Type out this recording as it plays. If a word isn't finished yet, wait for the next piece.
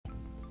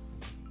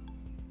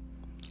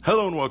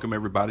Hello and welcome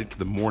everybody to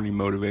the Morning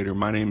Motivator.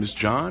 My name is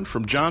John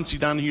from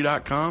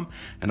johncdonahue.com,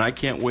 and I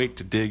can't wait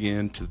to dig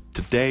into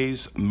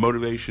today's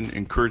motivation,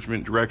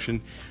 encouragement,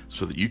 direction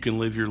so that you can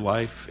live your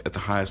life at the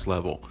highest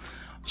level.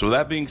 So with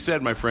that being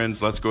said, my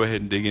friends, let's go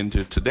ahead and dig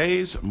into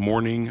today's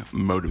Morning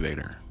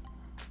Motivator.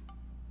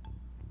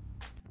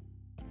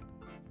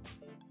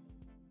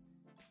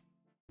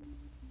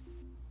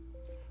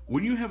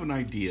 When you have an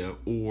idea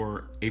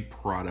or a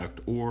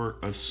product or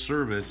a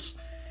service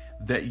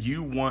that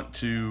you want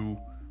to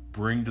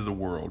bring to the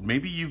world,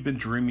 maybe you've been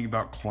dreaming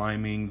about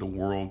climbing the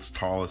world's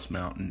tallest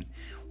mountain,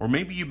 or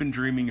maybe you've been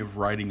dreaming of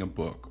writing a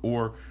book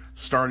or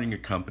starting a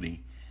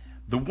company.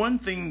 The one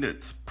thing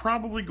that's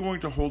probably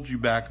going to hold you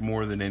back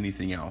more than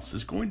anything else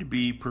is going to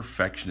be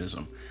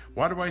perfectionism.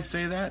 Why do I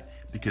say that?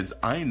 Because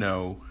I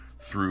know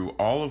through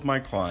all of my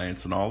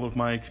clients and all of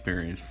my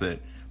experience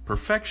that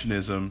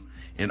perfectionism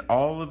in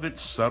all of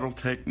its subtle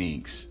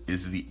techniques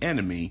is the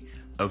enemy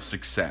of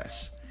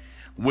success.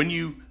 When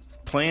you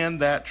plan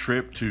that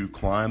trip to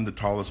climb the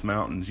tallest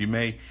mountains, you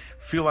may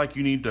feel like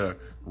you need to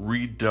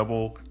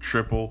redouble,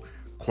 triple,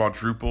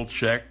 quadruple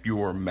check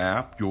your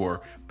map,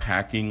 your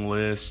packing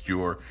list,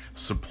 your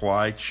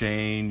supply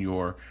chain,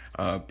 your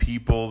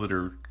people that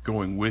are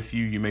going with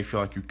you. You may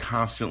feel like you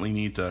constantly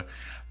need to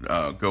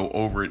go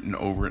over it and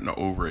over it and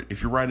over it.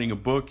 If you're writing a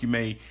book, you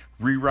may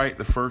rewrite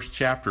the first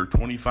chapter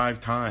 25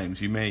 times.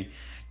 You may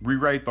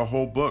rewrite the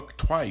whole book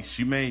twice.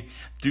 You may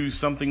do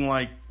something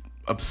like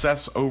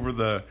obsess over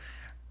the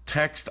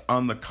text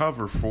on the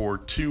cover for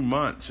 2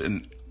 months,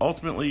 and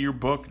ultimately your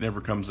book never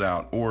comes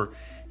out, or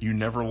you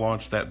never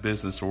launch that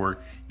business, or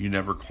you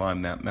never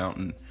climb that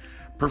mountain.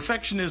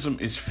 Perfectionism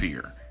is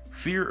fear.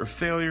 Fear of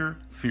failure,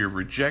 fear of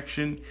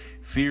rejection,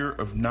 fear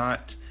of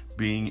not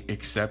being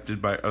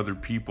accepted by other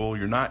people.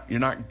 You're not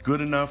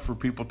good enough for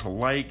people to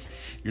like.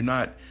 You're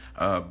not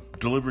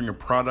delivering a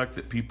product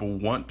that people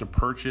want to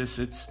purchase.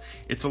 It's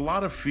a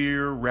lot of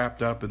fear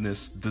wrapped up in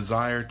this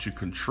desire to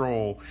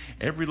control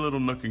every little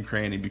nook and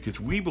cranny, because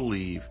we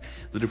believe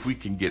that if we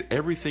can get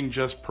everything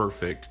just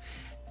perfect,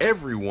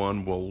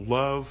 everyone will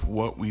love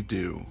what we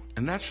do.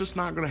 And that's just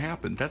not going to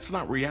happen. That's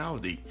not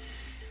reality.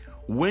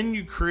 When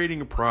you're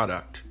creating a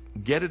product,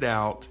 get it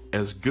out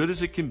as good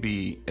as it can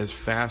be, as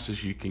fast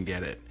as you can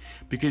get it,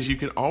 because you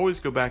can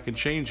always go back and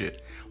change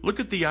it. Look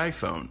at the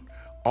iPhone,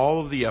 all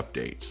of the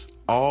updates,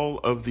 all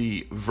of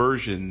the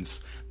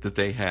versions that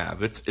they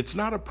have. It's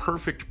not a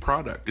perfect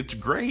product. It's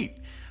great,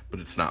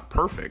 but it's not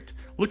perfect.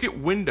 Look at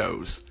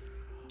Windows,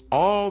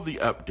 all the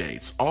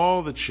updates,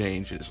 all the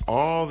changes,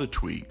 all the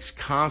tweaks,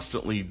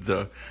 constantly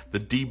the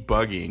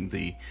debugging,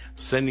 the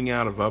sending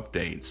out of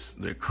updates,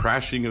 the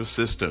crashing of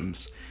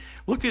systems.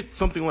 Look at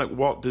something like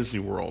Walt Disney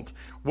World.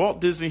 Walt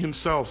Disney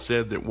himself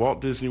said that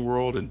Walt Disney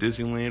World and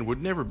Disneyland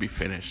would never be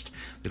finished.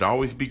 They'd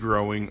always be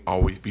growing,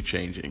 always be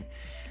changing.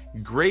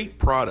 Great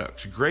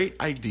products, great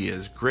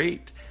ideas,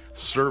 great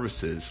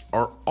services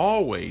are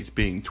always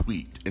being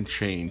tweaked and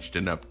changed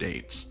and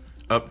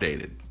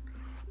updated.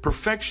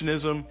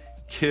 Perfectionism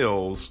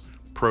kills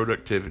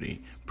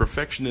productivity.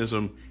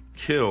 Perfectionism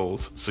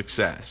kills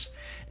success.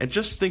 And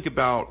just think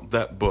about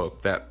that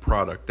book, that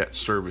product, that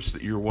service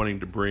that you're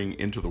wanting to bring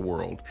into the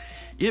world.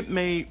 It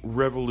may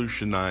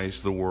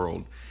revolutionize the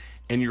world,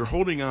 and you're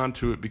holding on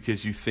to it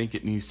because you think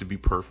it needs to be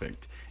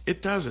perfect.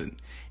 It doesn't.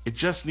 It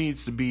just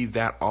needs to be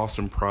that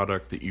awesome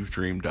product that you've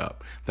dreamed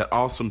up, that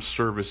awesome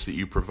service that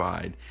you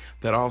provide,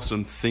 that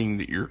awesome thing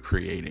that you're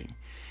creating.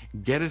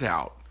 Get it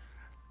out.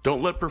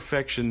 Don't let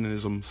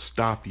perfectionism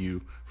stop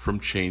you from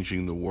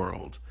changing the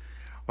world.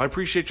 Well, I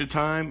appreciate your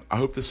time. I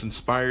hope this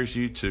inspires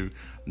you to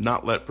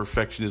not let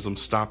perfectionism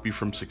stop you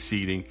from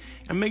succeeding,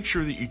 and make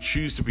sure that you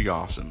choose to be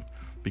awesome,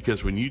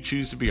 because when you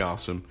choose to be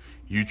awesome,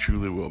 you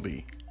truly will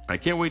be. I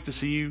can't wait to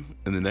see you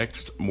in the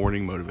next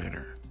Morning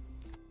Motivator.